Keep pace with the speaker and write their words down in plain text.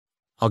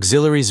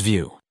Auxiliaries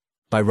View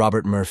by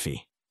Robert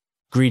Murphy.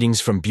 Greetings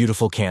from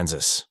beautiful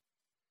Kansas.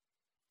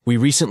 We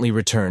recently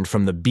returned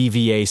from the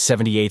BVA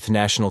 78th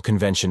National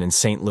Convention in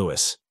St.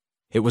 Louis.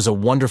 It was a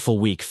wonderful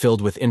week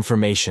filled with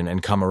information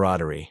and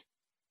camaraderie.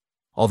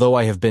 Although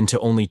I have been to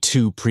only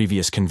 2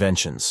 previous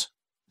conventions,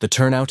 the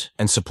turnout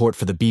and support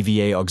for the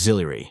BVA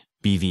Auxiliary,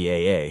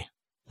 BVAA,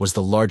 was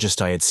the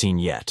largest I had seen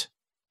yet.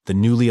 The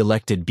newly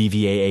elected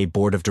BVAA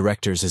Board of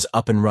Directors is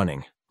up and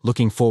running,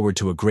 looking forward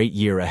to a great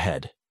year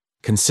ahead.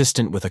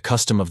 Consistent with a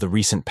custom of the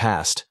recent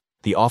past,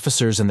 the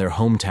officers and their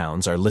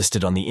hometowns are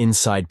listed on the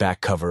inside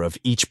back cover of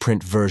each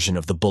print version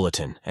of the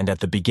Bulletin and at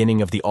the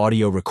beginning of the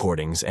audio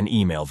recordings and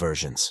email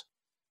versions.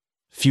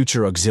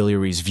 Future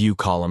Auxiliaries View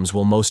columns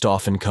will most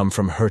often come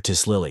from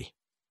Hertis Lilly.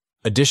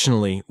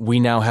 Additionally, we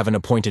now have an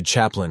appointed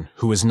chaplain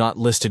who is not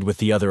listed with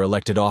the other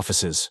elected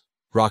offices,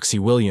 Roxy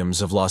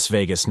Williams of Las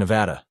Vegas,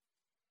 Nevada.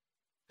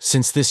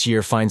 Since this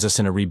year finds us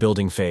in a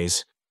rebuilding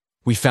phase,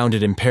 we found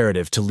it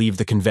imperative to leave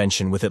the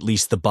convention with at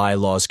least the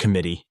bylaws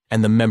committee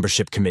and the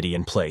membership committee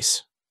in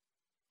place.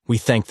 We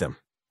thank them,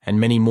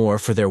 and many more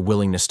for their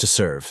willingness to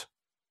serve.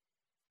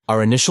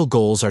 Our initial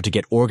goals are to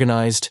get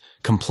organized,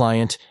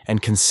 compliant,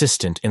 and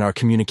consistent in our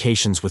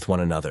communications with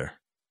one another.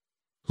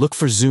 Look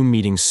for Zoom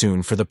meetings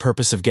soon for the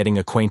purpose of getting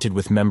acquainted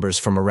with members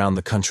from around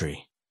the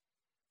country.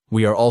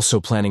 We are also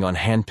planning on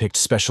hand-picked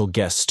special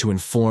guests to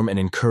inform and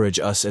encourage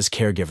us as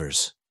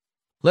caregivers.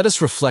 Let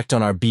us reflect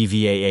on our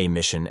BVAA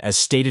mission as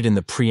stated in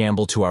the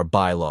preamble to our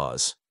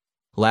bylaws,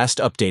 last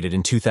updated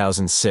in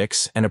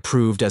 2006 and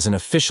approved as an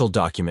official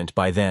document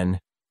by then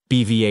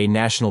BVA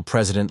National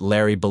President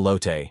Larry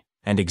Bulletin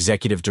and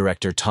Executive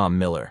Director Tom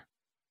Miller.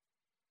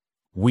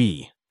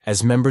 We,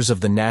 as members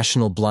of the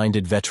National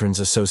Blinded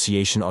Veterans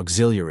Association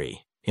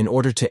Auxiliary, in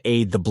order to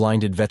aid the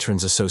Blinded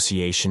Veterans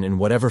Association in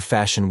whatever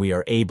fashion we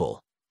are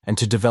able, and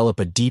to develop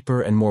a deeper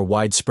and more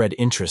widespread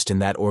interest in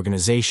that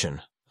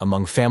organization,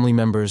 among family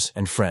members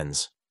and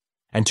friends,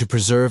 and to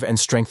preserve and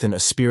strengthen a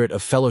spirit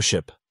of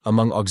fellowship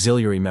among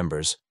auxiliary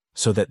members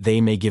so that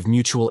they may give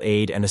mutual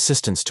aid and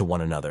assistance to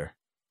one another,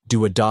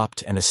 do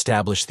adopt and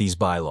establish these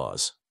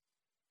bylaws.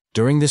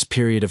 During this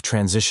period of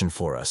transition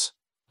for us,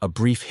 a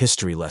brief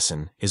history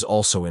lesson is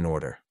also in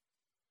order.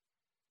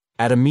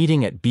 At a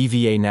meeting at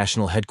BVA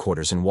National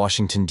Headquarters in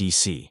Washington,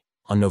 D.C.,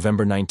 on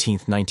November 19,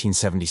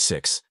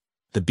 1976,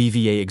 the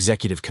BVA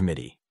Executive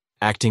Committee,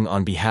 acting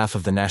on behalf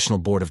of the National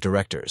Board of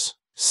Directors,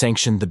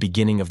 sanctioned the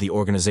beginning of the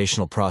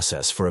organizational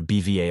process for a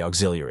BVA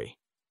auxiliary.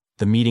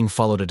 The meeting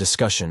followed a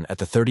discussion at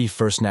the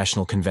 31st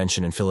National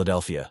Convention in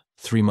Philadelphia,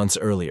 3 months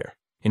earlier,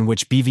 in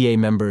which BVA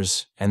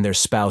members and their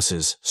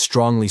spouses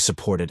strongly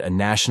supported a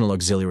national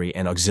auxiliary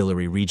and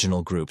auxiliary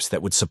regional groups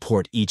that would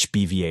support each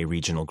BVA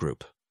regional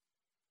group.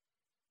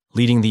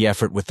 Leading the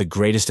effort with the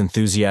greatest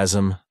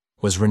enthusiasm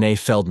was Renee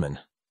Feldman,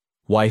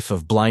 wife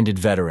of blinded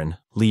veteran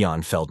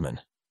Leon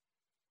Feldman.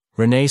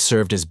 Renee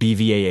served as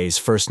BVAA's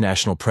first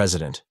national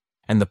president,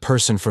 and the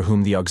person for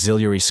whom the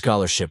auxiliary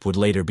scholarship would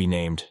later be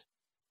named.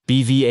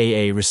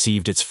 BVAA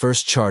received its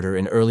first charter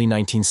in early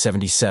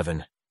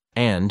 1977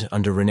 and,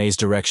 under Renee's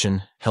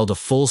direction, held a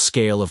full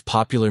scale of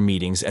popular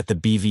meetings at the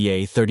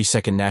BVA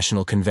 32nd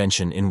National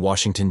Convention in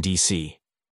Washington, D.C.